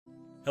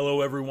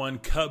Hello everyone,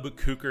 Cub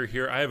Cooker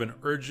here. I have an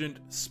urgent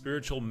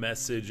spiritual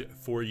message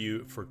for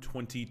you for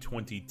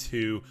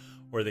 2022,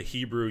 or the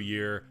Hebrew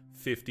year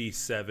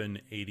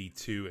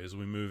 5782, as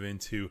we move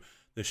into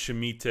the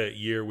Shmita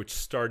year, which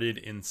started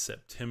in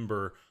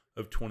September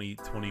of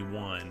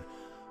 2021.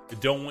 I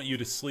don't want you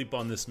to sleep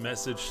on this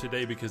message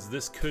today, because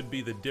this could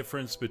be the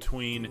difference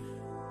between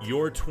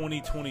your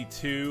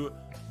 2022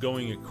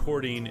 going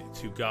according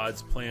to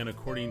God's plan,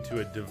 according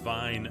to a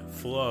divine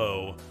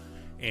flow,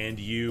 and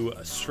you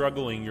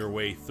struggling your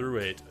way through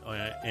it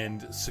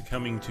and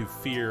succumbing to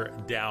fear,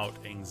 doubt,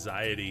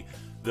 anxiety,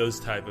 those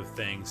type of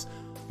things.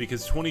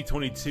 Because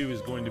 2022 is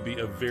going to be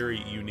a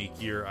very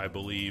unique year, I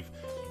believe,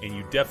 and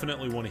you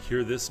definitely want to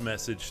hear this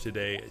message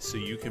today so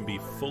you can be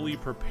fully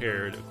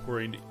prepared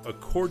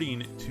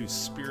according to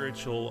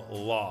spiritual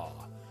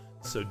law.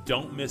 So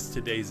don't miss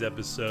today's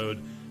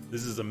episode.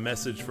 This is a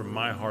message from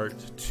my heart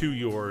to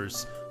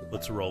yours.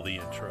 Let's roll the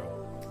intro.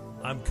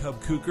 I'm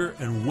Cub Cooker,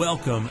 and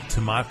welcome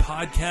to my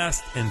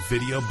podcast and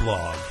video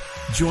blog.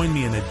 Join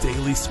me in a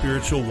daily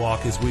spiritual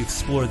walk as we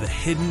explore the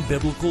hidden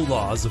biblical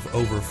laws of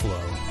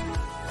overflow.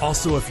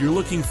 Also, if you're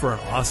looking for an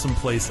awesome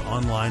place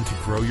online to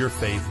grow your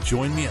faith,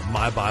 join me at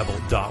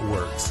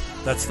mybible.works.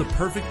 That's the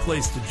perfect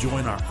place to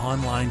join our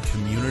online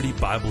community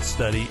Bible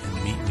study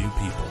and meet new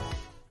people.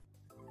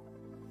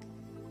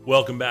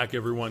 Welcome back,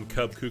 everyone.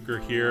 Cub Cooker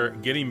here,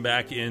 getting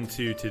back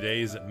into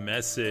today's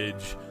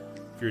message.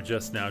 If you're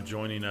just now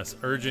joining us,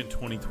 urgent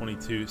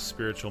 2022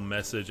 spiritual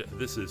message.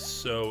 This is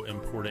so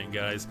important,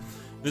 guys.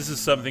 This is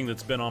something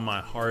that's been on my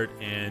heart,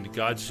 and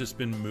God's just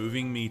been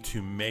moving me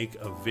to make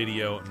a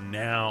video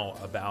now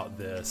about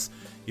this.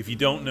 If you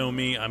don't know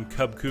me, I'm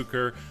Cub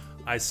Cooker.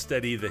 I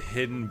study the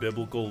hidden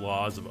biblical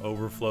laws of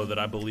overflow that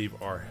I believe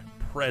are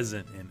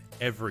present in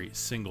every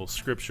single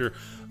scripture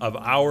of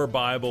our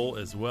Bible,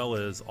 as well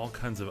as all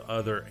kinds of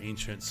other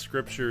ancient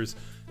scriptures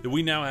that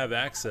we now have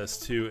access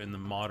to in the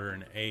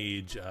modern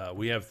age.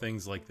 We have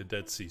things like the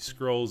Dead Sea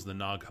Scrolls, the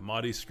Nag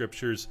Hammadi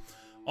scriptures,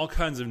 all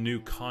kinds of new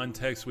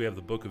context. We have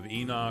the Book of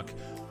Enoch.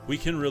 We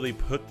can really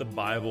put the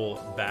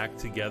Bible back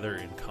together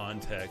in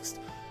context.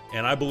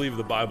 And I believe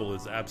the Bible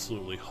is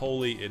absolutely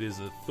holy. It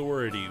is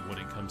authority when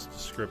it comes to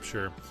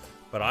scripture.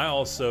 But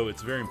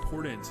it's very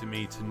important to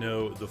me to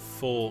know the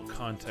full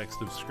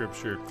context of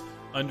scripture,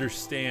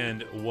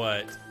 understand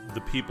what the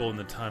people in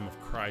the time of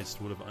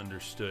Christ would have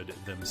understood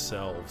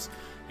themselves,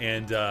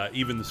 and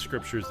even the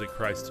scriptures that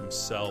Christ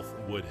himself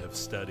would have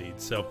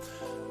studied. So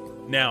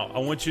now I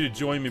want you to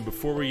join me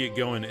before we get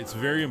going. It's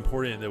very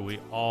important that we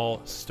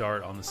all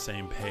start on the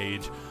same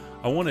page.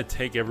 I want to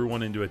take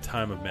everyone into a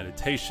time of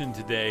meditation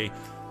today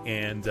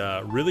and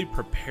really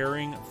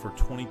preparing for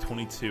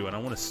 2022. And I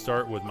want to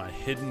start with my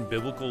hidden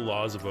biblical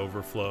laws of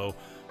overflow.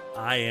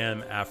 I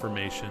am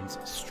affirmations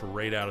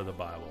straight out of the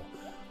Bible.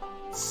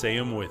 Say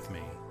them with me.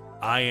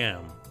 I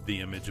am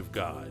the image of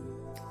God.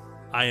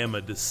 I am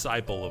a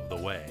disciple of the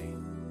way.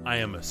 I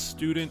am a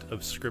student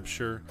of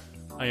Scripture.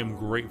 I am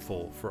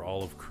grateful for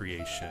all of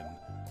creation.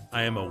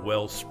 I am a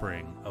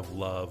wellspring of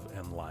love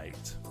and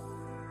light.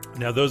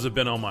 Now, those have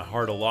been on my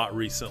heart a lot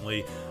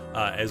recently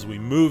as we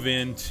move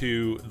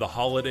into the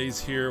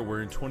holidays here.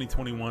 We're in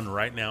 2021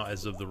 right now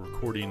as of the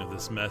recording of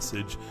this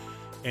message,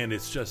 and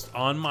it's just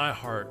on my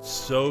heart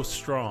so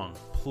strong.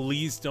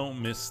 Please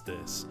don't miss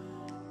this.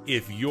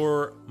 If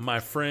you're my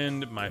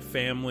friend, my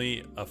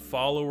family, a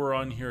follower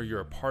on here,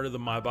 you're a part of the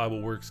My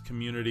Bible Works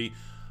community,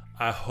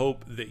 I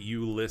hope that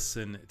you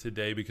listen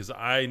today, because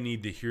I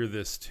need to hear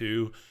this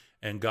too,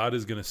 and God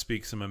is going to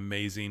speak some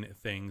amazing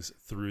things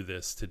through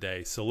this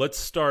today. So let's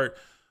start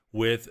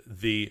with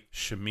the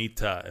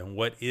Shmita. And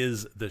what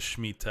is the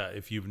Shmita?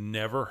 If you've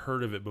never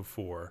heard of it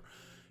before,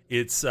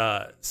 it's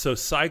so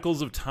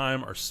cycles of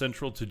time are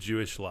central to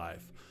Jewish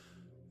life.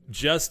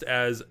 Just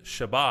as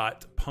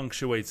Shabbat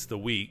punctuates the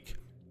week.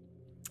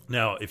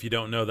 Now, if you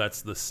don't know,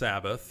 that's the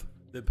Sabbath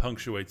that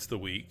punctuates the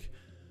week.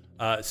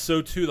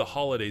 So too the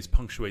holidays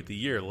punctuate the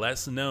year.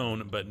 Less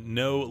known, but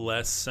no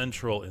less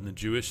central in the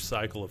Jewish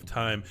cycle of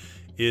time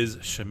is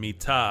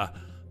Shmita,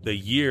 the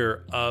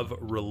year of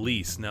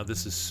release. Now,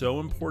 this is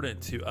so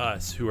important to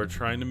us who are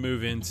trying to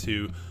move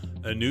into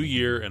a new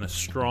year in a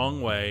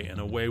strong way, in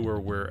a way where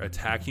we're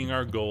attacking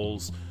our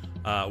goals,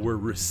 we're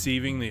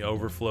receiving the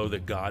overflow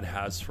that God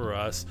has for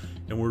us,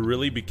 and we're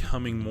really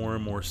becoming more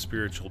and more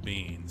spiritual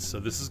beings.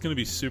 So this is going to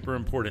be super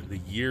important, the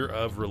year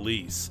of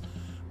release,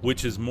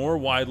 which is more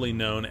widely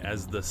known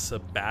as the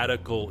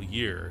sabbatical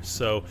year.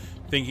 So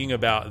thinking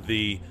about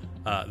the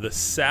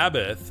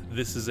Sabbath,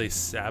 this is a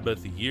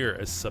Sabbath year,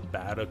 a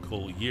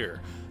sabbatical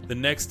year. The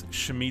next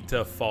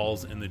Shmita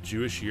falls in the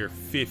Jewish year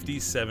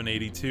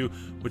 5782,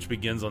 which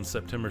begins on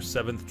September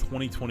 7th,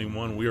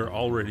 2021. We are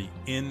already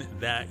in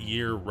that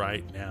year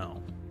right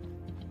now.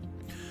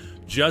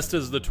 Just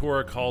as the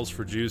Torah calls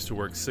for Jews to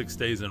work 6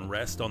 days and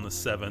rest on the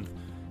seventh,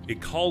 it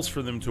calls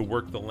for them to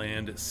work the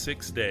land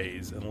 6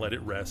 days and let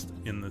it rest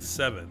in the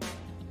seventh.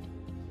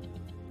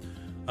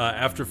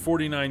 After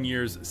 49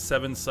 years,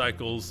 7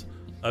 cycles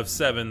of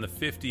 7, the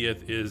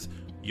 50th is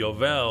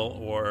Yovel,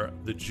 or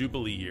the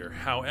Jubilee year.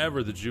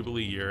 However, the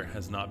Jubilee year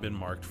has not been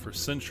marked for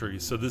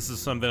centuries. So this is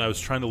something I was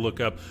trying to look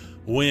up.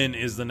 When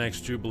is the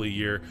next Jubilee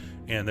year?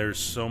 And there's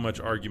so much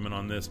argument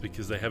on this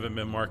because they haven't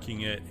been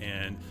marking it.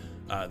 And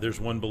there's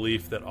one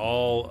belief that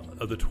all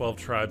of the 12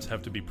 tribes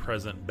have to be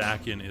present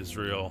back in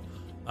Israel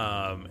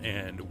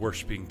and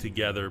worshiping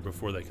together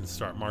before they can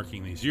start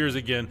marking these years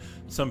again.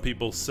 Some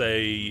people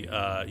say,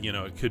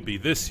 it could be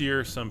this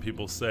year. Some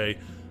people say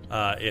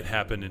it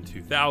happened in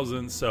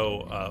 2000.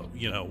 So,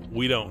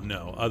 we don't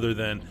know, other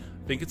than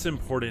I think it's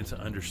important to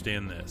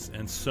understand this.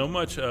 And so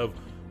much of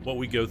what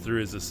we go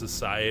through as a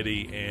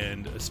society,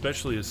 and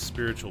especially as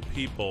spiritual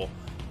people,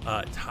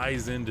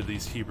 ties into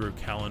these Hebrew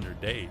calendar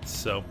dates.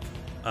 So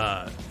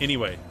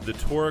anyway, the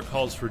Torah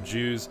calls for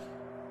Jews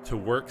to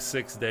work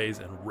 6 days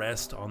and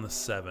rest on the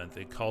seventh.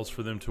 It calls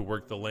for them to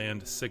work the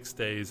land 6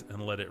 days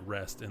and let it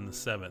rest in the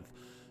seventh.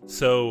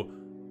 So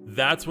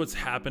that's what's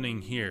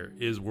happening here,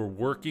 is we're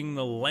working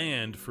the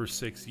land for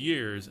 6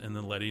 years and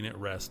then letting it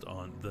rest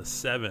on the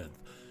seventh.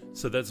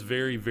 So that's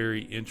very,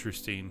 very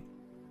interesting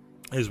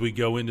as we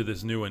go into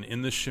this new one.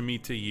 In the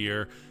Shmita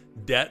year,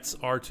 debts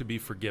are to be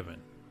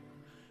forgiven,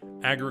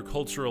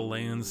 agricultural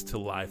lands to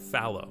lie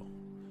fallow,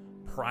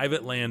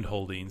 private land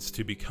holdings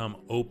to become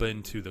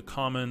open to the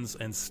commons,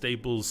 and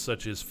staples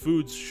such as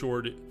food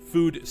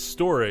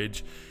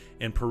storage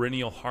and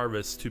perennial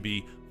harvests to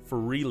be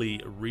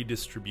freely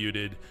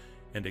redistributed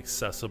and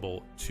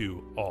accessible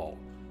to all.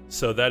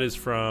 So that is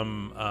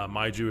from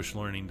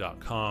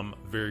myjewishlearning.com.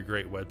 Very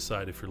great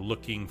website if you're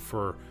looking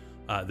for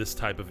this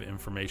type of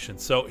information.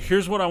 So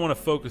here's what I want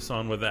to focus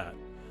on with that.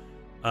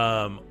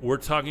 We're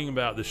talking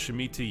about the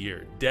Shemitah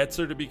year. Debts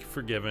are to be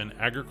forgiven,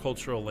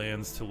 agricultural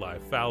lands to lie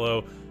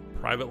fallow,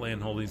 private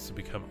land holdings to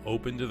become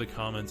open to the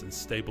commons, and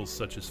staples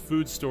such as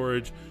food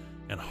storage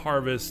and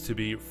harvest to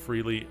be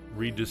freely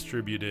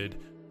redistributed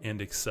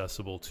and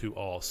accessible to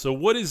all. So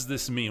what does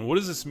this mean? What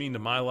does this mean to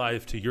my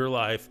life, to your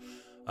life?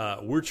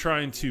 We're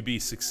trying to be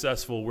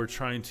successful. We're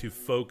trying to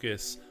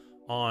focus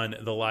on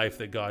the life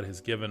that God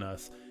has given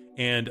us.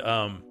 And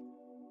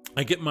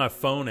I get my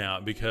phone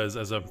out because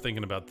as I'm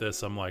thinking about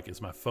this, I'm like,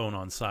 is my phone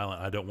on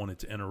silent? I don't want it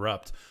to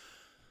interrupt.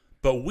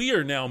 But we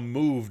are now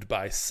moved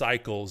by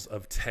cycles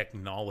of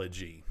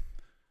technology.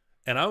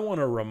 And I want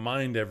to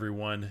remind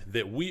everyone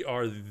that we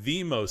are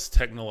the most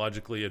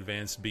technologically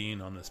advanced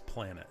being on this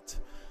planet.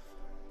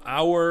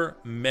 Our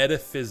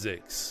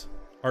metaphysics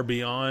are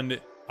beyond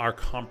our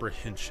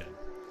comprehension.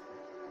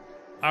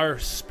 Our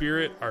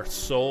spirit, our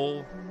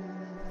soul,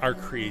 our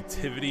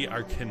creativity,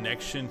 our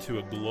connection to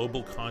a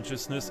global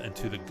consciousness and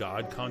to the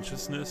God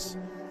consciousness,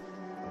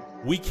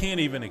 we can't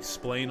even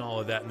explain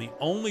all of that. And the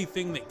only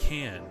thing that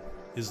can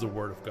is the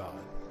Word of God.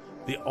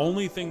 The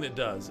only thing that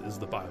does is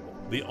the Bible.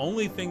 The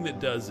only thing that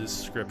does is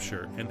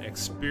Scripture and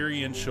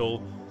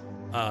experiential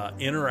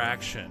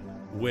interaction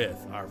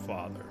with our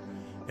Father.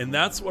 And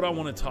that's what I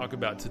want to talk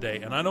about today.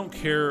 And I don't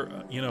care,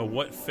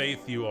 what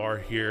faith you are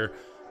here.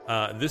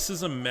 This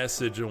is a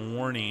message, a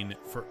warning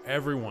for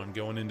everyone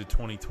going into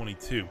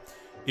 2022.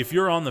 If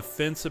you're on the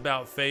fence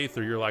about faith,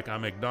 or you're like,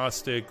 I'm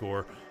agnostic,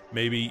 or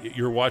maybe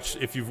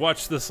if you've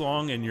watched this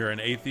long and you're an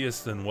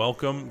atheist, then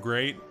welcome,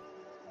 great.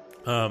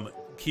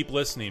 Keep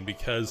listening,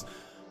 because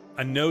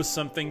I know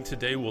something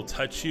today will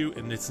touch you,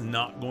 and it's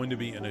not going to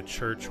be in a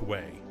church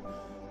way.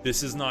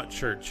 This is not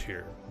church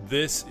here.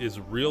 This is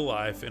real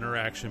life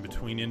interaction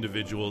between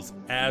individuals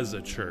as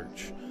a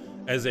church,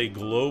 as a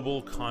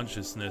global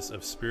consciousness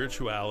of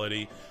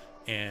spirituality,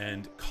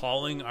 and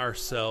calling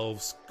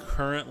ourselves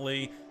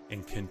currently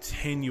and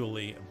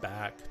continually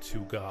back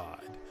to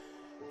God.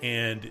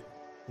 And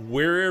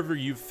wherever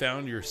you've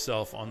found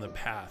yourself on the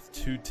path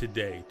to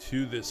today,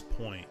 to this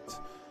point,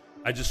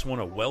 I just want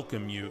to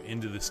welcome you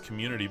into this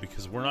community,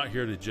 because we're not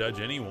here to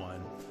judge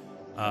anyone.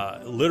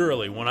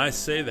 Literally, when I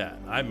say that,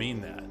 I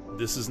mean that.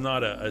 This is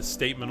not a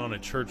statement on a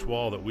church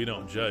wall that we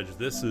don't judge.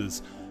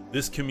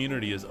 This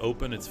community is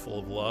open, it's full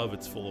of love,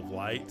 it's full of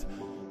light,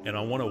 and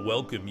I want to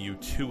welcome you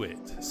to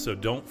it. So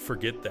don't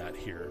forget that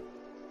here.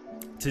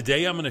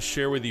 Today, I'm going to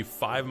share with you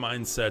 5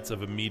 mindsets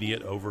of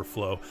immediate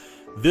overflow.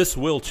 This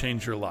will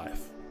change your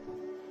life.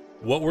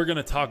 What we're going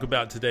to talk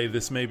about today,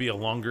 this may be a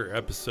longer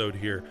episode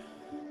here,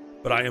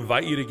 but I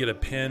invite you to get a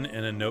pen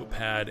and a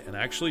notepad and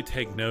actually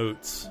take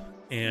notes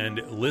and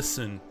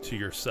listen to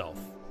yourself.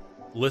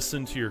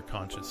 Listen to your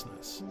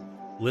consciousness.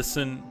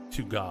 Listen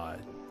to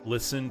God.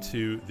 Listen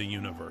to the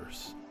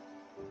universe.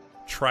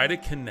 Try to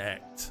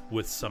connect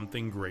with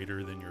something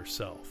greater than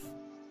yourself.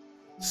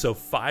 So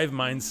 5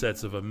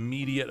 mindsets of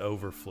immediate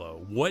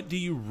overflow. What do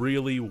you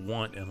really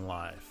want in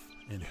life?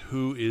 And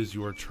who is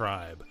your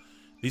tribe?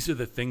 These are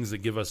the things that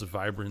give us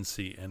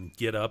vibrancy and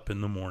get up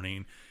in the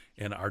morning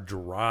and our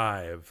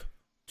drive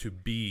to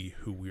be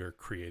who we are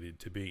created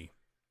to be.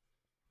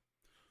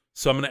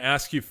 So I'm going to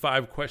ask you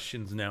 5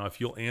 questions now. If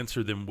you'll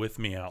answer them with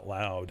me out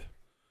loud,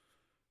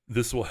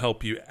 this will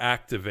help you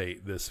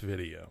activate this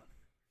video.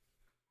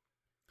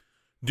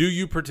 Do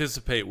you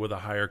participate with a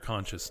higher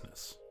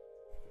consciousness?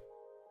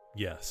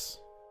 Yes.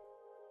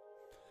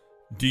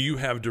 Do you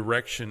have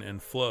direction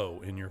and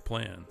flow in your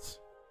plans?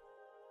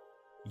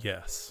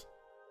 Yes.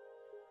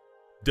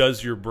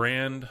 Does your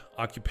brand,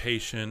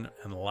 occupation,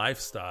 and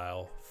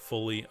lifestyle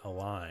fully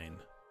align?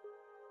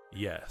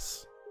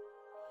 Yes.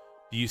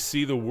 Do you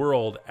see the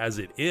world as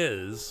it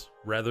is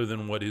rather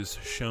than what is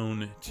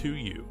shown to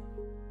you?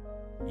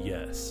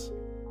 Yes.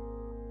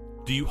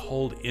 Do you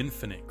hold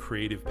infinite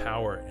creative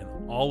power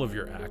in all of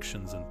your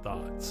actions and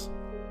thoughts?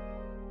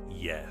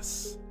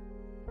 Yes.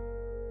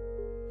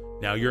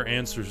 Now, your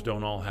answers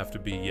don't all have to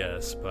be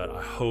yes, but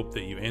I hope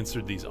that you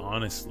answered these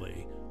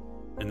honestly,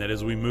 and that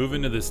as we move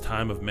into this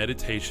time of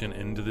meditation,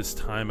 into this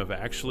time of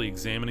actually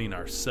examining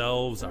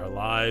ourselves, our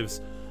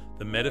lives,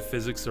 the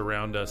metaphysics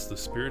around us, the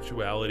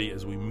spirituality,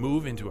 as we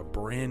move into a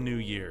brand new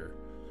year,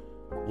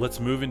 let's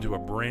move into a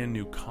brand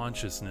new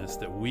consciousness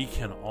that we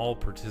can all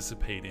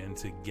participate in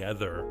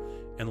together,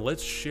 and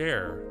let's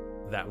share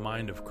that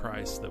mind of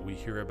Christ that we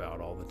hear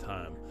about all the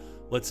time.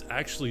 Let's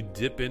actually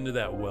dip into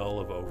that well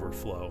of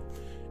overflow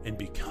and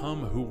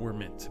become who we're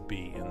meant to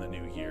be in the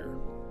new year.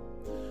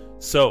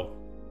 So,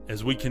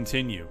 as we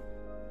continue,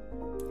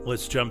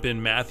 let's jump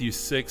in Matthew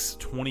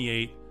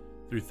 6:28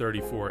 through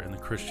 34 in the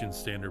Christian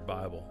Standard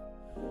Bible.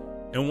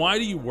 And why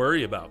do you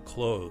worry about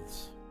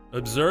clothes?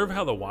 Observe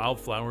how the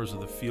wildflowers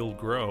of the field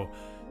grow.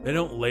 They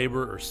don't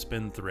labor or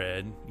spin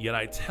thread. Yet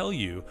I tell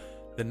you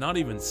that not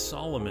even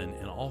Solomon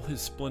in all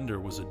his splendor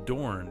was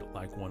adorned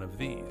like one of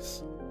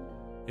these.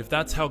 If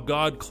that's how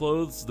God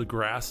clothes the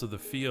grass of the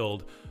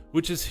field,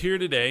 which is here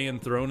today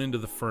and thrown into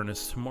the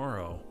furnace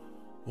tomorrow,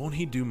 won't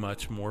he do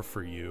much more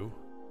for you,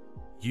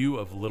 you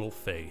of little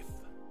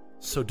faith?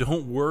 So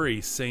don't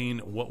worry, saying,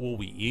 what will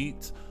we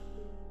eat?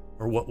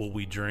 Or what will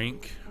we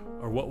drink?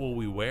 Or what will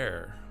we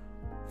wear?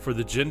 For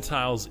the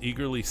Gentiles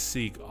eagerly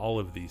seek all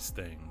of these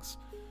things,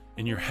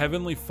 and your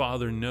heavenly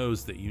Father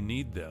knows that you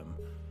need them.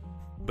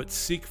 But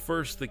seek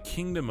first the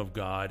kingdom of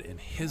God and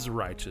his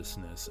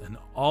righteousness, and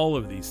all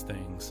of these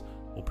things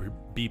will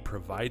be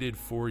provided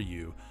for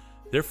you.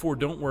 Therefore,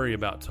 don't worry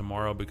about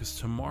tomorrow, because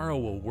tomorrow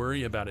will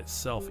worry about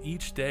itself.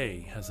 Each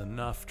day has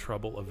enough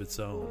trouble of its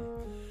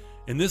own.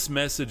 And this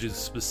message is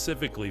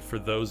specifically for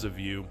those of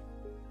you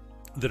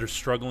that are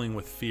struggling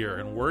with fear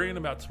and worrying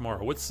about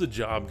tomorrow. What's the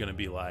job going to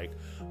be like?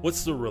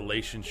 What's the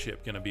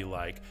relationship going to be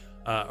like?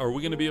 Are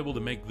we going to be able to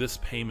make this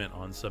payment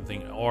on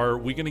something? Are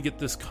we going to get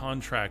this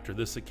contract or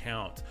this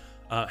account?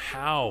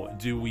 How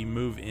do we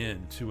move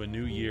into a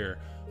new year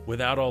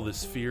without all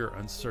this fear,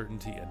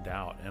 uncertainty, and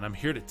doubt? And I'm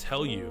here to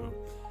tell you,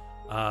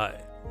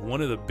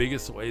 one of the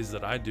biggest ways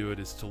that I do it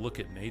is to look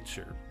at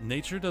nature.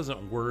 Nature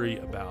doesn't worry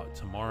about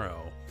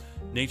tomorrow.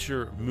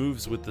 Nature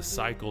moves with the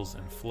cycles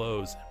and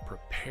flows and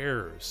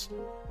prepares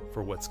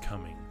for what's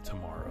coming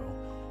tomorrow.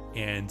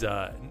 And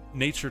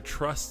nature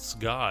trusts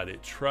God.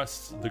 It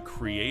trusts the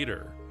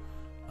Creator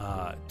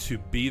to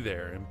be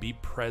there and be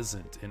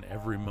present in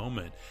every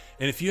moment.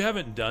 And if you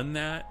haven't done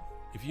that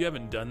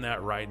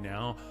right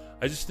now,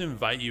 I just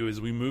invite you, as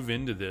we move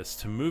into this,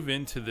 to move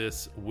into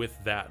this with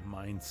that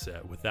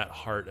mindset, with that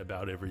heart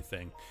about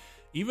everything.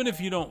 Even if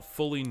you don't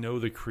fully know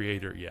the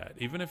Creator yet,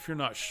 even if you're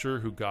not sure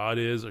who God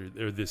is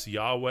or this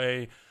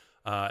Yahweh,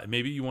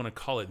 maybe you want to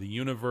call it the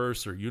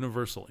universe or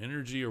universal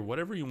energy or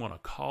whatever you want to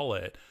call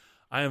it,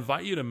 I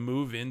invite you to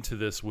move into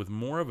this with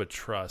more of a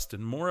trust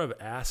and more of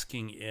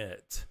asking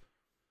it.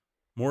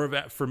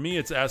 For me,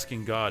 it's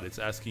asking God, it's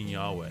asking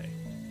Yahweh.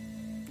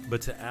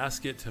 But to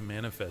ask it to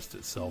manifest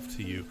itself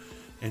to you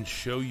and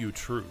show you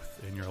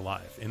truth in your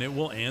life. And it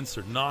will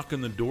answer. Knock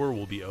and the door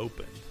will be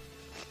opened.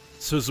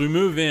 So as we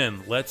move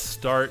in, let's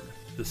start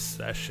the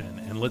session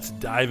and let's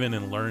dive in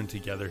and learn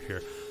together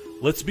here.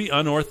 Let's be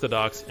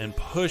unorthodox and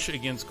push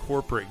against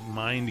corporate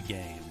mind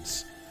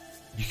games.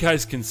 You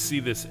guys can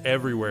see this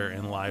everywhere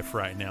in life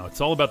right now.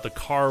 It's all about the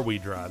car we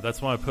drive.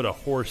 That's why I put a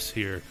horse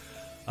here.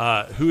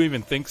 Who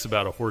even thinks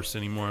about a horse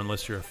anymore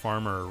unless you're a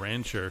farmer or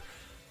rancher?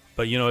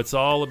 But, it's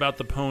all about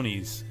the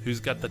ponies. Who's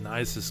got the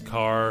nicest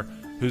car?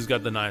 Who's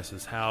got the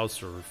nicest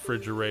house or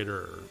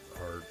refrigerator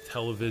or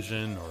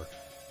television or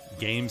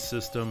game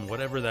system,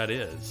 whatever that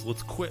is.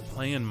 Let's quit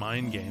playing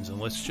mind games and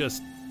let's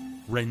just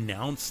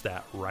renounce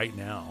that right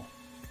now.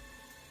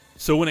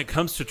 So when it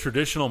comes to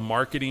traditional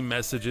marketing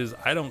messages,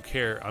 I don't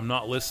care. I'm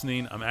not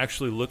listening. I'm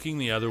actually looking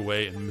the other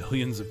way, and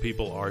millions of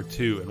people are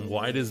too. And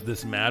why does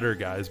this matter,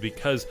 guys?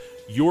 Because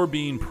you're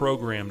being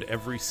programmed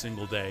every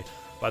single day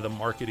by the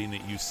marketing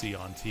that you see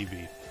on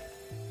TV.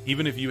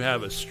 Even if you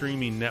have a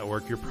streaming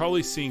network, you're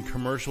probably seeing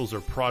commercials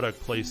or product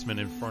placement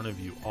in front of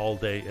you all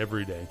day,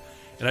 every day.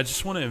 And I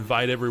just want to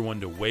invite everyone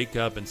to wake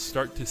up and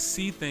start to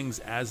see things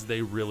as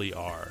they really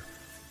are,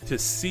 to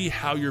see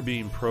how you're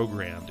being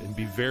programmed and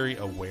be very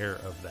aware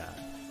of that.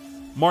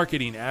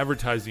 Marketing,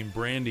 advertising,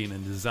 branding,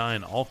 and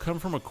design all come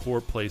from a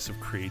core place of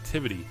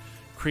creativity.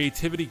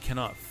 Creativity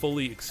cannot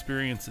fully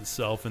experience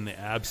itself in the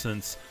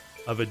absence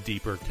of a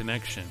deeper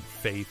connection,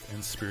 faith,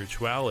 and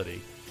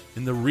spirituality.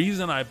 And the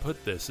reason I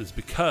put this is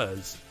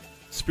because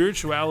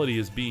spirituality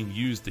is being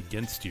used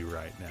against you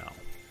right now.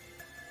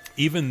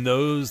 Even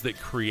those that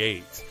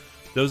create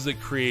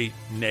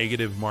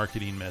negative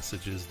marketing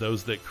messages,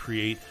 those that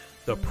create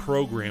the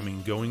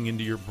programming going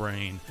into your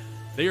brain,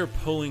 they are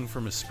pulling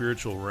from a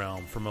spiritual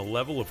realm, from a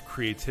level of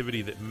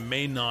creativity that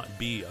may not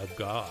be of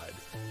God.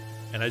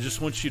 And I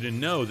just want you to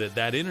know that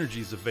that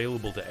energy is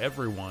available to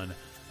everyone,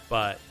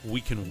 but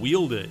we can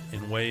wield it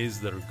in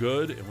ways that are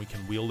good, and we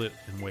can wield it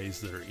in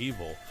ways that are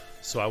evil.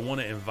 So I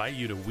want to invite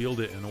you to wield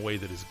it in a way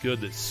that is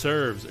good, that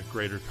serves a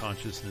greater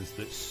consciousness,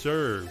 that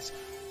serves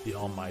the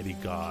Almighty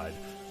God,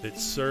 that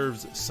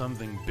serves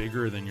something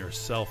bigger than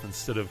yourself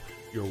instead of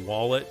your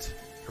wallet,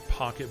 your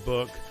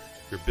pocketbook,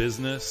 your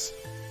business.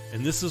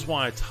 And this is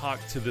why I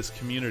talk to this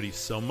community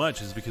so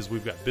much, is because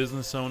we've got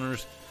business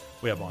owners,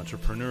 we have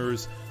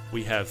entrepreneurs,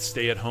 we have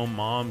stay-at-home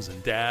moms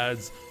and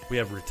dads, we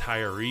have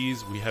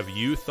retirees, we have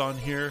youth on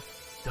here.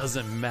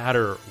 Doesn't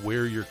matter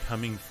where you're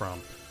coming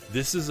from.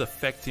 This is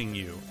affecting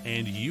you,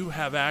 and you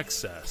have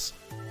access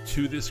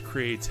to this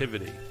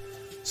creativity.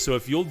 So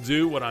if you'll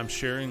do what I'm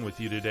sharing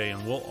with you today,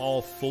 and we'll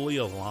all fully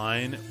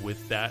align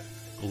with that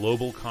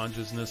global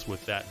consciousness,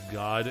 with that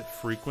God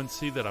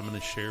frequency that I'm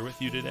going to share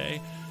with you today,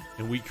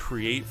 and we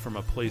create from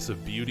a place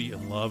of beauty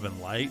and love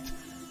and light,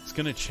 it's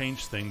going to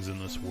change things in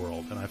this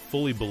world. And I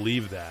fully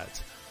believe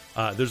that.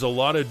 There's a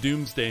lot of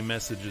doomsday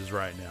messages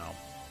right now.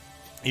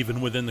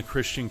 Even within the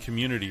Christian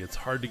community, it's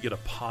hard to get a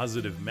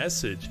positive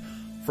message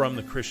from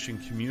the Christian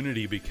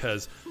community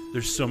because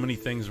there's so many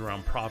things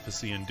around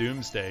prophecy and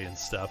doomsday and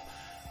stuff.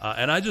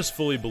 And I just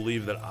fully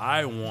believe that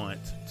I want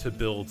to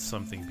build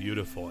something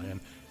beautiful. And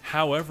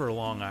however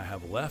long I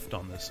have left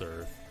on this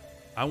earth,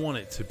 I want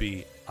it to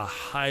be a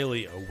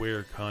highly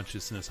aware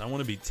consciousness. I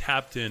want to be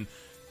tapped in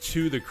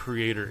to the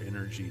Creator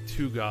energy,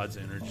 to God's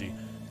energy,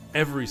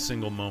 every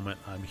single moment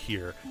I'm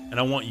here. And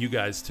I want you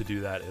guys to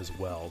do that as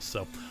well.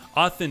 So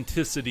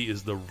authenticity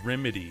is the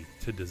remedy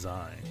to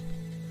design.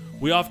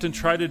 We often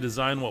try to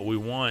design what we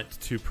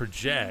want to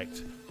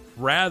project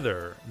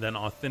rather than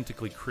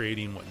authentically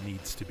creating what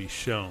needs to be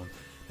shown.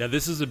 Now,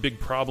 this is a big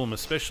problem,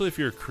 especially if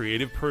you're a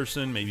creative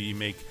person. Maybe you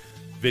make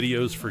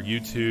videos for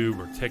YouTube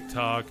or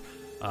TikTok.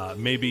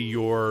 Maybe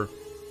you're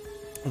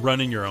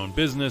running your own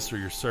business, or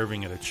you're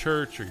serving at a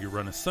church, or you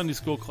run a Sunday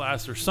school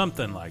class or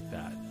something like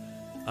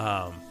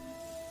that.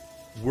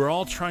 We're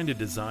all trying to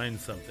design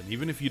something.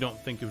 Even if you don't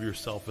think of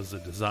yourself as a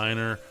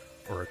designer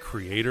or a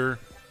creator,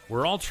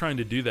 we're all trying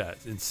to do that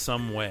in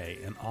some way.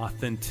 And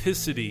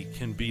authenticity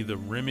can be the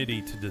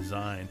remedy to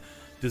design.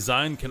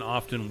 Design can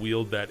often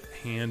wield that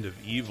hand of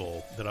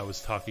evil that I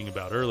was talking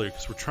about earlier,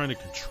 because we're trying to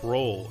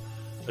control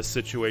a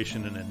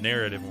situation and a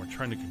narrative, and we're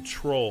trying to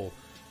control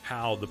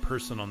how the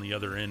person on the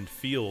other end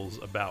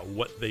feels about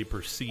what they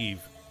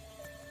perceive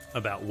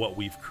about what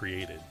we've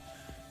created.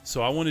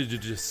 So I wanted to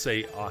just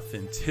say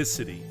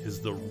authenticity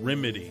is the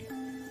remedy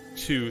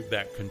to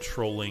that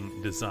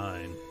controlling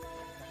design.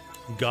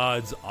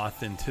 God's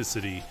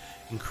authenticity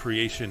in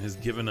creation has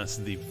given us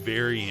the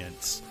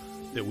variance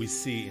that we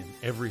see in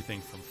everything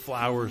from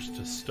flowers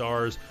to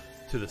stars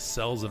to the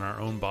cells in our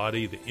own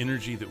body, the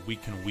energy that we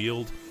can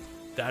wield.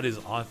 That is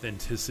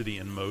authenticity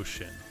in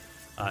motion.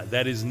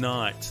 That is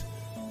not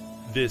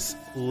this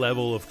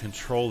level of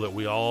control that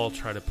we all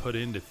try to put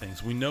into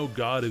things. We know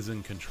God is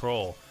in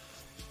control,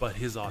 but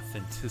his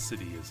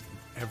authenticity is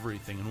in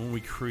everything. And when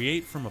we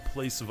create from a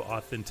place of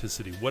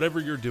authenticity, whatever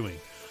you're doing,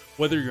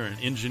 whether you're an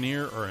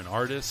engineer or an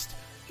artist,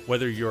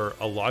 whether you're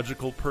a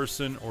logical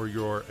person or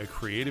you're a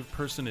creative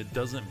person, it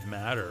doesn't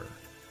matter.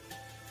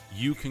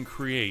 You can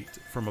create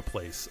from a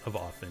place of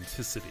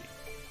authenticity.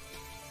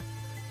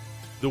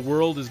 The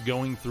world is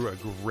going through a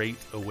great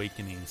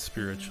awakening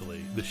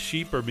spiritually. The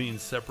sheep are being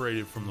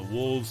separated from the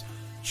wolves.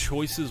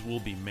 Choices will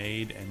be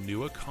made and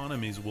new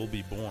economies will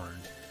be born.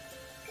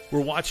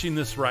 We're watching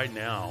this right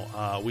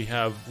now. We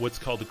have what's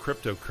called the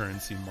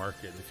cryptocurrency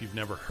market. If you've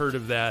never heard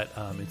of that,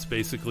 it's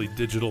basically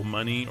digital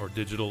money or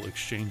digital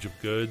exchange of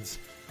goods.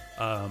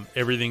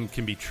 Everything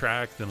can be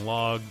tracked and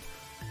logged.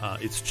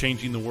 It's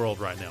changing the world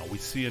right now. We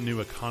see a new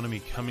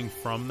economy coming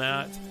from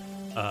that.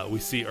 We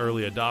see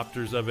early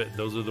adopters of it.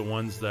 Those are the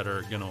ones that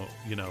are going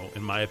to,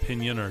 in my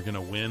opinion, are going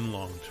to win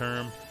long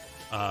term.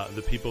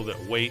 The people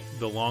that wait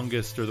the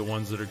longest are the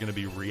ones that are going to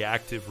be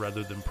reactive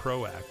rather than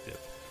proactive.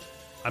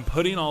 I'm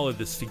putting all of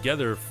this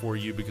together for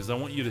you because I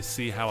want you to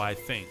see how I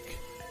think.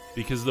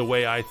 Because the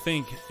way I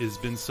think has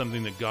been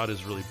something that God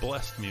has really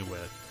blessed me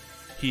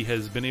with. He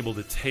has been able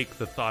to take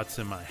the thoughts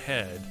in my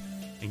head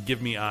and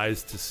give me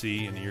eyes to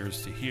see and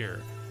ears to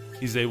hear.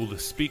 He's able to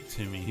speak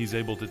to me. He's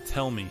able to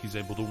tell me. He's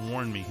able to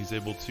warn me. He's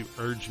able to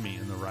urge me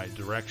in the right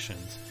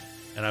directions.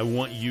 And I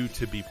want you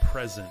to be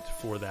present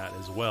for that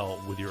as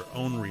well with your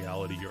own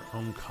reality, your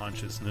own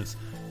consciousness,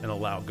 and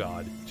allow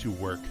God to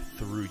work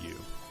through you.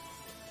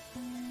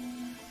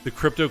 The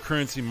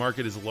cryptocurrency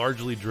market is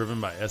largely driven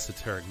by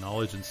esoteric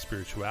knowledge and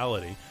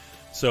spirituality.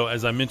 So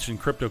as I mentioned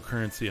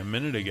cryptocurrency a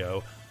minute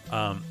ago,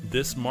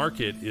 this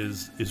market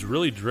is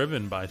really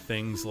driven by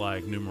things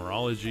like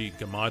numerology,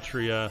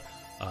 gematria,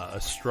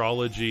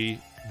 astrology,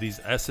 these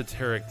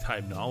esoteric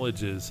type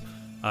knowledges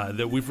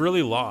that we've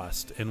really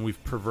lost and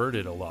we've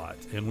perverted a lot.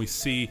 And we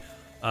see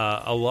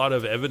a lot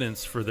of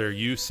evidence for their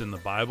use in the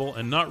Bible,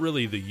 and not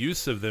really the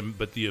use of them,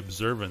 but the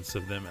observance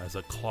of them as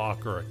a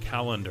clock or a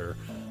calendar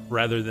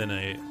rather than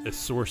a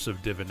source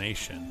of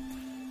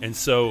divination. And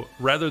so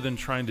rather than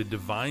trying to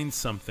divine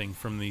something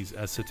from these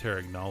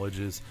esoteric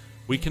knowledges,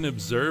 we can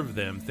observe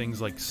them,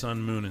 things like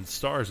sun, moon, and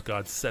stars.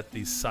 God set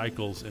these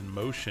cycles in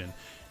motion,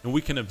 and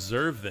we can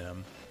observe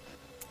them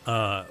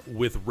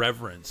with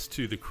reverence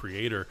to the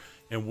Creator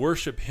and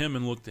worship Him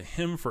and look to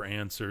Him for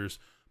answers,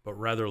 but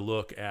rather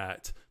look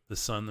at the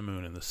sun, the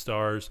moon, and the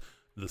stars,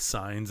 the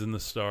signs in the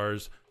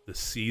stars, the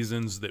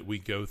seasons that we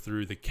go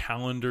through, the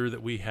calendar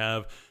that we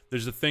have.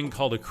 There's a thing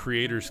called a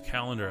creator's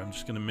calendar. I'm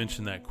just going to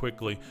mention that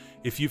quickly.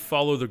 If you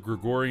follow the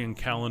Gregorian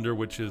calendar,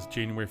 which is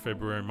January,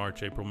 February,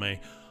 March, April, May,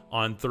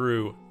 on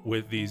through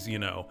with these,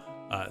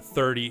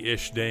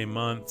 30-ish day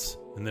months,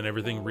 and then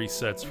everything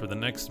resets for the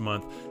next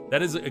month.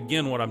 That is,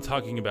 again, what I'm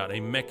talking about,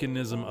 a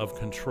mechanism of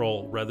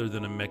control rather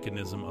than a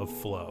mechanism of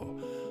flow.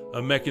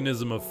 A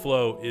mechanism of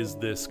flow is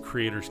this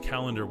creator's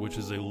calendar, which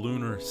is a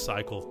lunar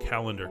cycle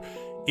calendar.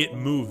 It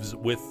moves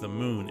with the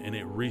moon, and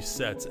it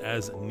resets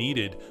as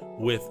needed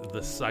with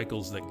the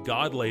cycles that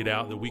God laid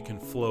out that we can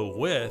flow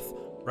with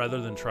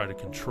rather than try to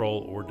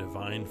control or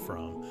divine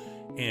from.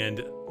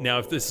 And now,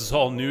 if this is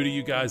all new to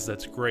you guys,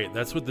 that's great.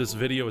 That's what this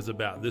video is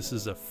about. This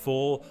is a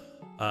full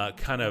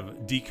kind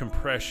of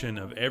decompression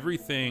of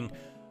everything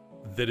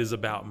that is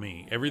about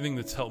me, everything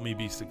that's helped me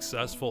be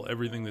successful,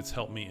 everything that's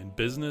helped me in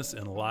business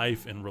and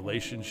life and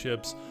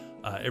relationships,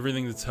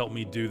 everything that's helped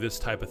me do this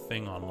type of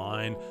thing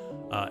online,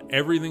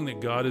 everything that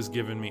God has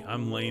given me,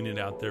 I'm laying it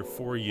out there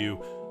for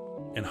you,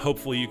 and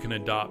hopefully you can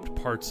adopt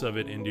parts of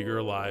it into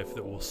your life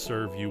that will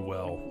serve you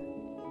well.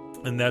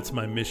 And that's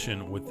my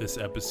mission with this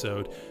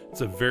episode.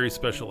 It's a very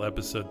special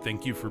episode.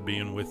 Thank you for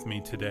being with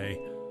me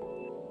today.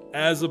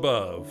 As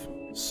above,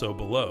 so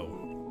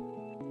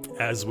below.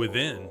 As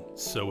within,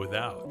 so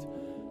without.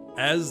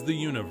 As the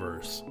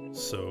universe,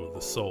 so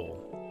the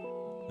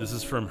soul. This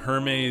is from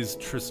Hermes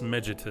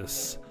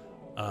Trismegistus,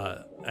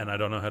 and I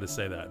don't know how to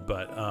say that,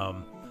 but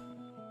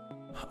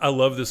I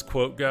love this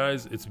quote,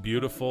 guys. It's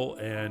beautiful,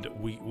 and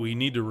we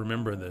need to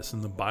remember this,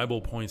 and the Bible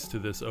points to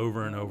this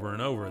over and over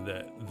and over,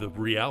 that the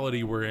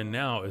reality we're in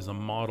now is a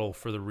model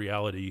for the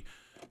reality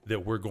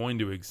that we're going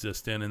to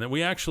exist in, and that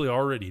we actually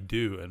already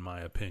do, in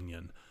my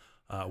opinion.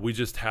 We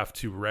just have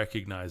to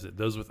recognize it.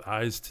 Those with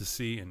eyes to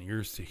see and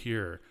ears to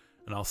hear.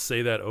 And I'll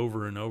say that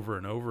over and over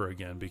and over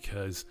again,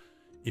 because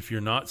if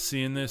you're not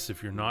seeing this,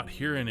 if you're not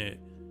hearing it,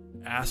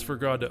 ask for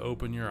God to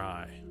open your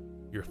eye,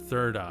 your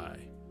third eye,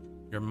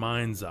 your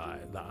mind's eye,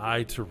 the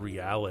eye to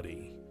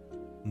reality,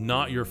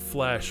 not your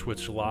flesh,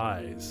 which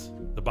lies.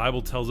 The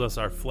Bible tells us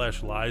our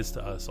flesh lies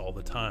to us all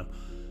the time.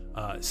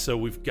 So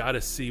we've got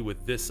to see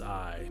with this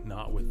eye,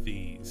 not with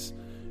these.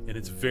 And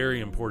it's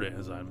very important,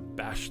 as I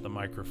bash the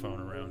microphone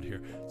around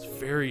here, it's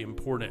very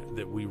important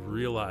that we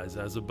realize,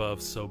 as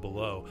above, so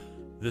below.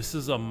 This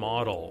is a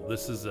model.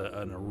 This is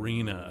an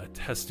arena, a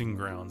testing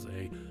grounds,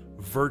 a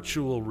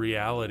virtual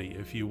reality,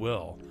 if you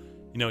will.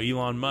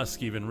 Elon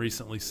Musk even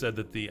recently said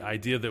that the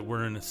idea that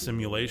we're in a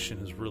simulation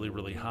is really,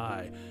 really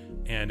high.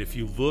 And if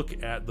you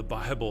look at the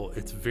Bible,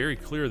 it's very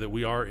clear that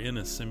we are in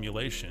a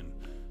simulation.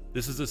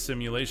 This is a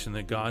simulation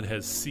that God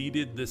has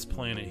seeded this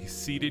planet. He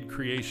seeded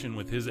creation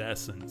with His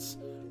essence.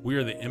 We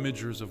are the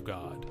imagers of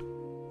God,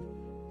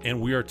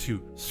 and we are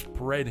to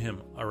spread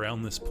Him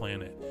around this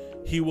planet.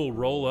 He will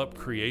roll up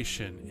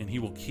creation, and He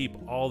will keep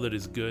all that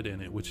is good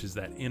in it, which is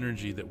that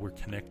energy that we're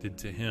connected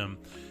to Him,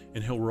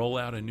 and He'll roll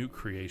out a new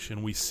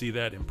creation. We see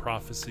that in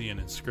prophecy and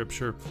in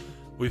Scripture.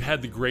 We've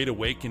had the Great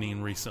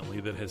Awakening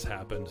recently that has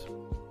happened,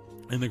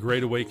 and the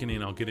Great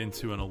Awakening I'll get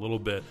into in a little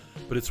bit,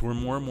 but it's where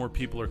more and more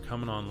people are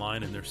coming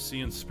online, and they're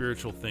seeing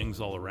spiritual things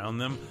all around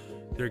them.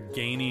 They're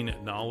gaining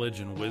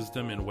knowledge and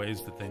wisdom in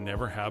ways that they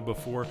never have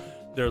before.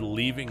 They're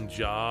leaving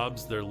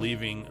jobs, they're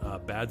leaving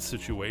bad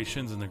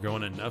situations, and they're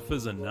going, enough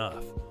is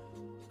enough.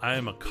 I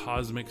am a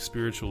cosmic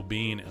spiritual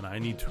being, and I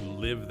need to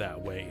live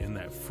that way, in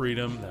that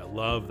freedom, that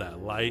love,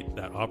 that light,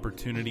 that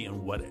opportunity,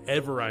 and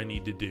whatever I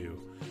need to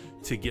do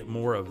to get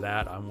more of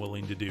that, I'm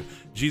willing to do.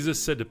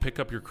 Jesus said to pick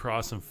up your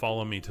cross and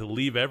follow me, to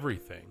leave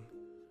everything.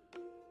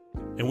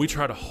 And we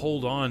try to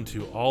hold on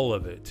to all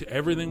of it, to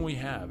everything we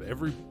have,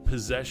 every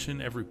possession,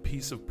 every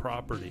piece of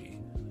property.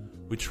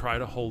 We try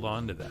to hold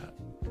on to that.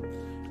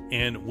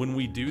 And when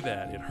we do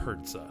that, it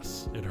hurts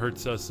us. It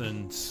hurts us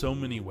in so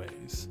many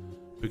ways,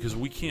 because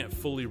we can't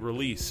fully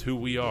release who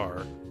we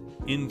are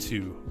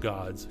into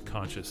God's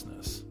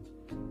consciousness.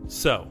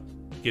 So,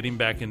 getting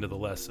back into the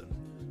lesson,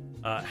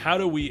 how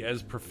do we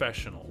as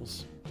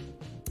professionals,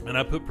 and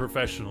I put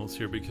professionals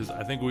here because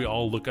I think we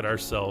all look at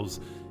ourselves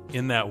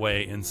in that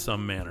way in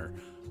some manner.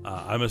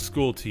 I'm a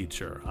school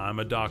teacher, I'm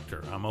a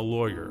doctor, I'm a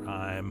lawyer,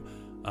 I'm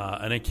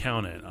an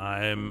accountant,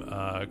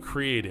 I'm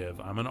creative,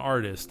 I'm an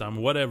artist, I'm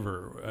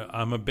whatever,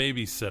 I'm a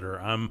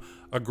babysitter, I'm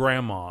a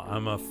grandma,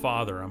 I'm a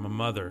father, I'm a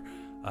mother.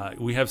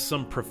 We have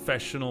some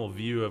professional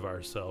view of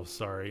ourselves.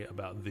 Sorry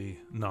about the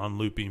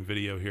non-looping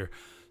video here.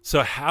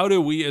 So how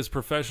do we as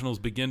professionals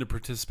begin to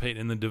participate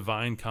in the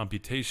divine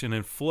computation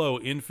and flow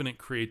infinite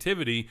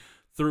creativity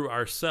through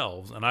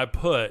ourselves. And I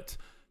put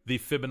the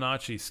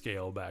Fibonacci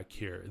scale back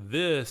here.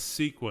 This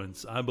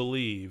sequence, I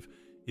believe,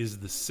 is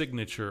the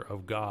signature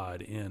of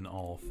God in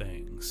all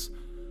things.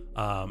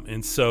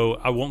 And so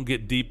I won't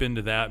get deep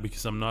into that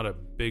because I'm not a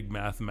big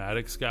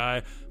mathematics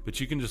guy, but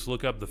you can just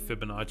look up the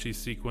Fibonacci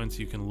sequence.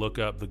 You can look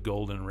up the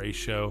golden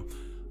ratio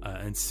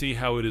and see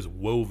how it is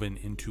woven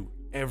into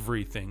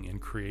everything in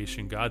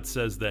creation. God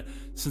says that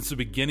since the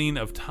beginning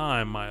of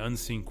time, my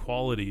unseen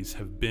qualities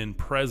have been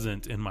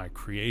present in my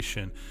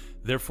creation.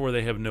 Therefore,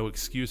 they have no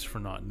excuse for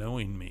not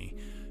knowing me.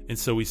 And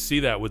so we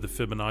see that with the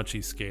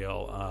Fibonacci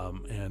scale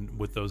and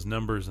with those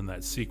numbers in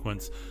that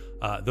sequence.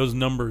 Those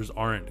numbers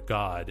aren't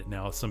God.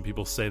 Now, some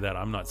people say that.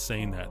 I'm not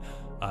saying that.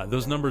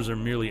 Those numbers are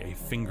merely a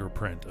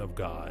fingerprint of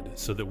God,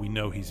 so that we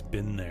know He's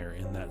been there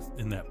in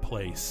that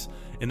place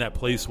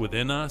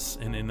within us,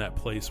 and in that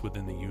place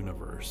within the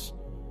universe.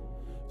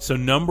 So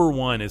number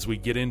one, as we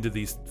get into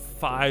these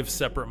 5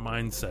 separate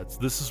mindsets,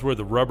 this is where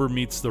the rubber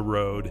meets the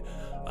road.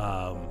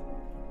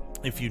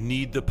 If you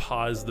need to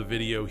pause the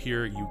video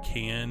here, you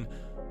can.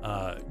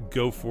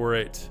 Go for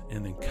it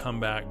and then come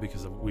back,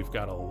 because we've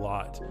got a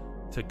lot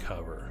to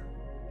cover.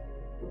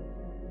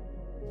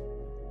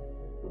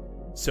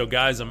 So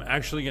guys, I'm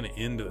actually going to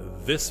end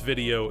this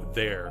video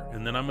there,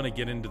 and then I'm going to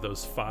get into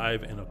those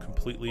 5 in a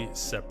completely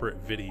separate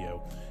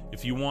video.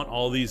 If you want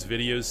all these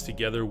videos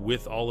together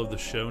with all of the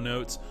show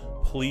notes,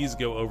 please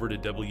go over to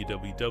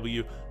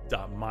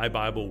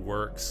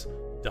www.mybibleworks.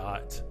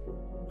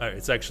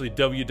 It's actually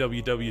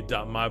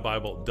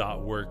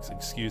www.mybible.works.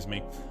 Excuse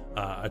me.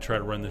 I try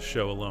to run this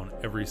show alone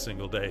every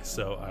single day,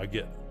 so I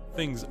get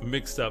things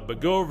mixed up. But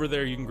go over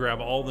there. You can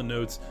grab all the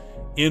notes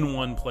in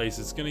one place.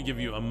 It's going to give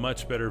you a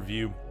much better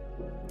view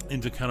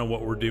into kind of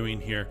what we're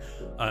doing here.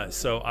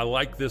 So I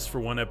like this for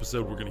one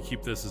episode. We're going to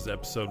keep this as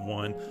episode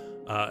 1.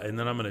 And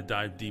then I'm going to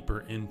dive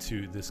deeper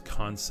into this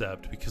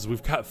concept, because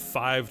we've got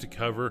 5 to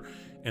cover,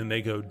 and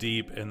they go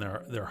deep, and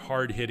they're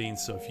hard hitting.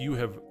 So if you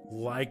have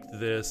liked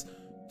this,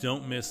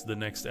 don't miss the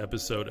next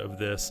episode of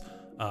this.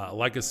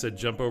 Like I said,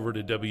 jump over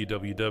to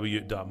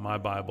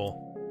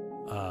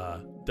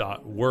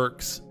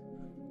www.mybible.works,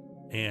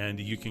 and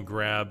you can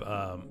grab.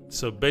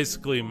 So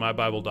basically,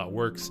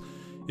 mybible.works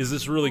is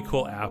this really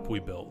cool app we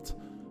built.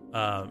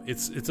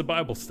 It's a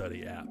Bible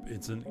study app.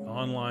 It's an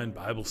online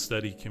Bible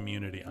study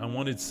community. I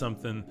wanted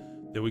something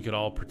that we could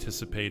all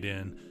participate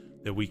in,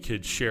 that we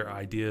could share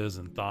ideas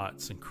and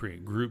thoughts and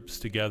create groups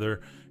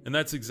together. And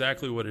that's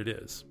exactly what it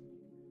is.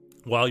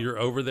 While you're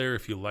over there,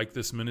 if you like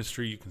this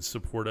ministry, you can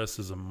support us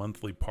as a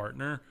monthly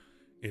partner.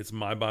 It's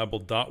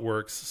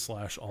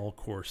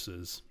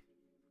mybible.works/all-courses.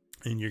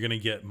 And you're going to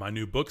get my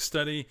new book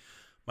study,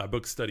 my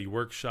book study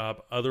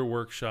workshop, other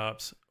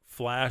workshops,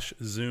 Flash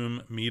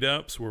Zoom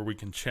meetups where we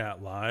can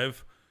chat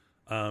live,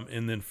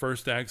 and then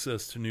first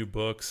access to new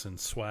books and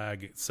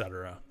swag,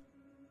 etc.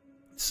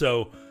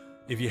 So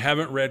if you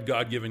haven't read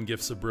God-Given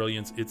Gifts of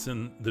Brilliance, it's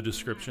in the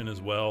description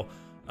as well.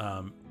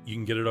 You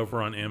can get it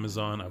over on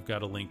Amazon. I've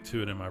got a link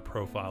to it in my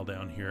profile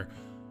down here.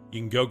 You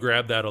can go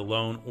grab that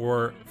alone,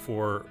 or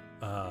for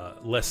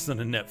less than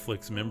a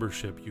Netflix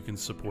membership, you can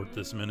support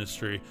this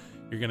ministry.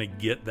 You're going to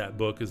get that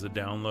book as a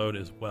download,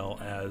 as well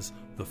as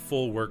the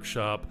full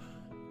workshop,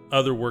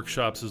 other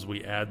workshops as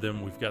we add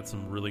them. We've got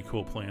some really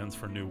cool plans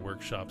for new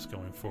workshops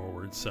going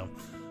forward. So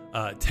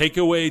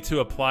takeaway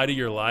to apply to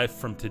your life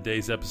from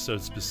today's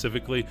episode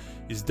specifically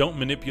is don't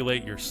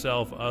manipulate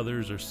yourself,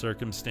 others, or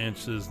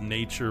circumstances,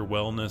 nature,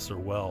 wellness, or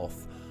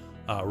wealth.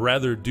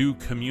 Rather, do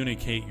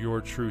communicate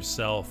your true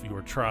self,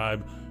 your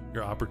tribe,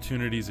 your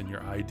opportunities, and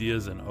your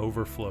ideas, and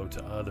overflow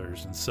to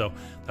others. And so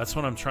that's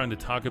what I'm trying to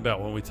talk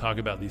about when we talk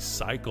about these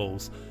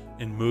cycles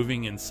and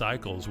moving in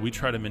cycles. We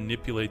try to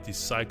manipulate these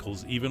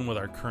cycles even with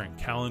our current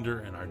calendar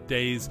and our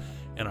days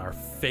and our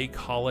fake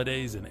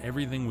holidays and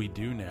everything we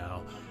do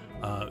now.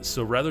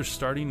 So rather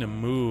starting to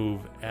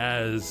move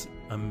as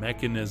a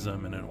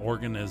mechanism and an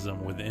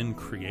organism within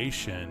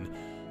creation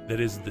that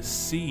is the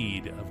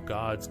seed of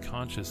God's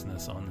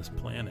consciousness on this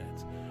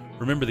planet.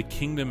 Remember, the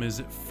kingdom is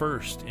at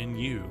first in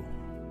you,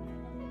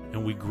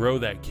 and we grow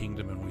that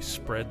kingdom and we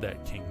spread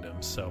that kingdom.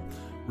 So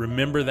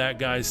remember that,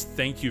 guys.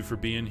 Thank you for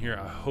being here.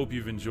 I hope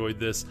you've enjoyed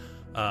this.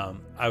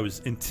 I was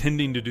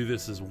intending to do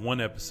this as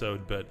one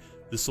episode, but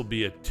this will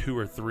be a 2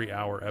 or 3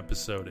 hour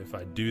episode if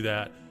I do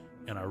that.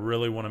 And I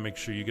really want to make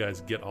sure you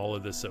guys get all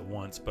of this at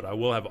once. But I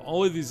will have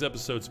all of these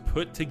episodes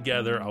put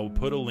together. I will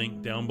put a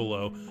link down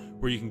below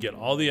where you can get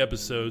all the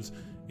episodes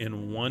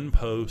in one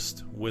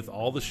post with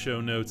all the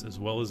show notes, as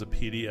well as a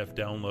PDF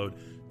download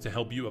to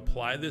help you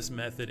apply this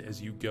method as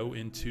you go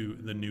into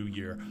the new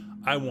year.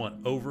 I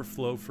want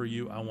overflow for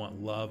you. I want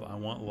love. I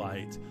want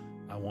light.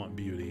 I want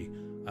beauty.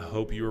 I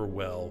hope you are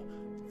well.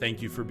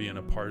 Thank you for being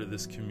a part of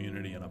this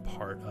community and a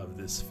part of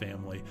this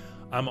family.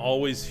 I'm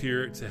always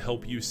here to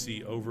help you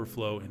see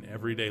overflow in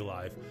everyday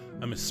life.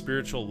 I'm a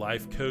spiritual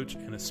life coach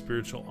and a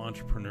spiritual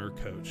entrepreneur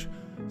coach.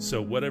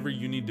 So whatever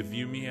you need to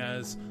view me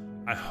as,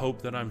 I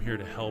hope that I'm here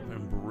to help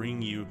and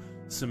bring you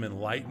some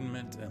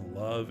enlightenment and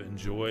love and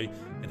joy,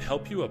 and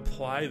help you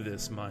apply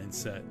this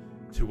mindset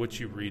to what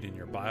you read in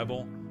your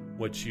Bible,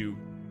 what you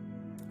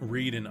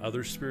read in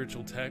other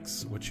spiritual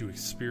texts what you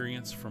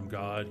experience from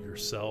God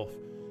yourself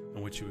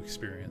and what you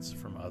experience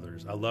from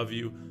others. I love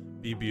you.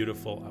 Be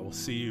beautiful. I will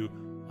see you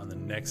on the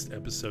next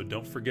episode.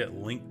 Don't forget,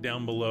 link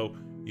down below.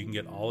 You can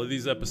get all of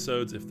these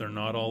episodes. If they're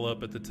not all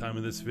up at the time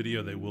of this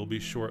video, they will be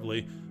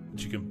shortly.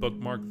 But you can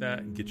bookmark that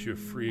and get you a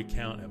free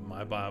account at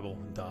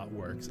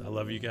mybible.works. I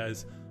love you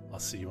guys. I'll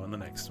see you on the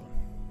next one.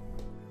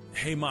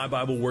 Hey, My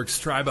Bible Works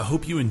tribe, I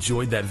hope you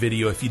enjoyed that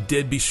video. If you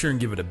did, be sure and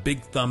give it a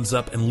big thumbs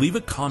up and leave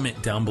a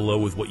comment down below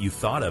with what you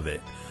thought of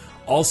it.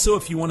 Also,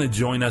 if you want to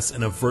join us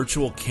in a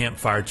virtual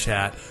campfire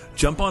chat,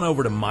 jump on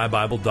over to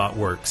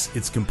mybible.works.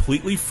 It's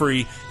completely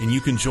free, and you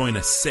can join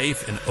a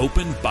safe and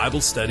open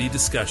Bible study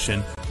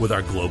discussion with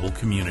our global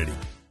community.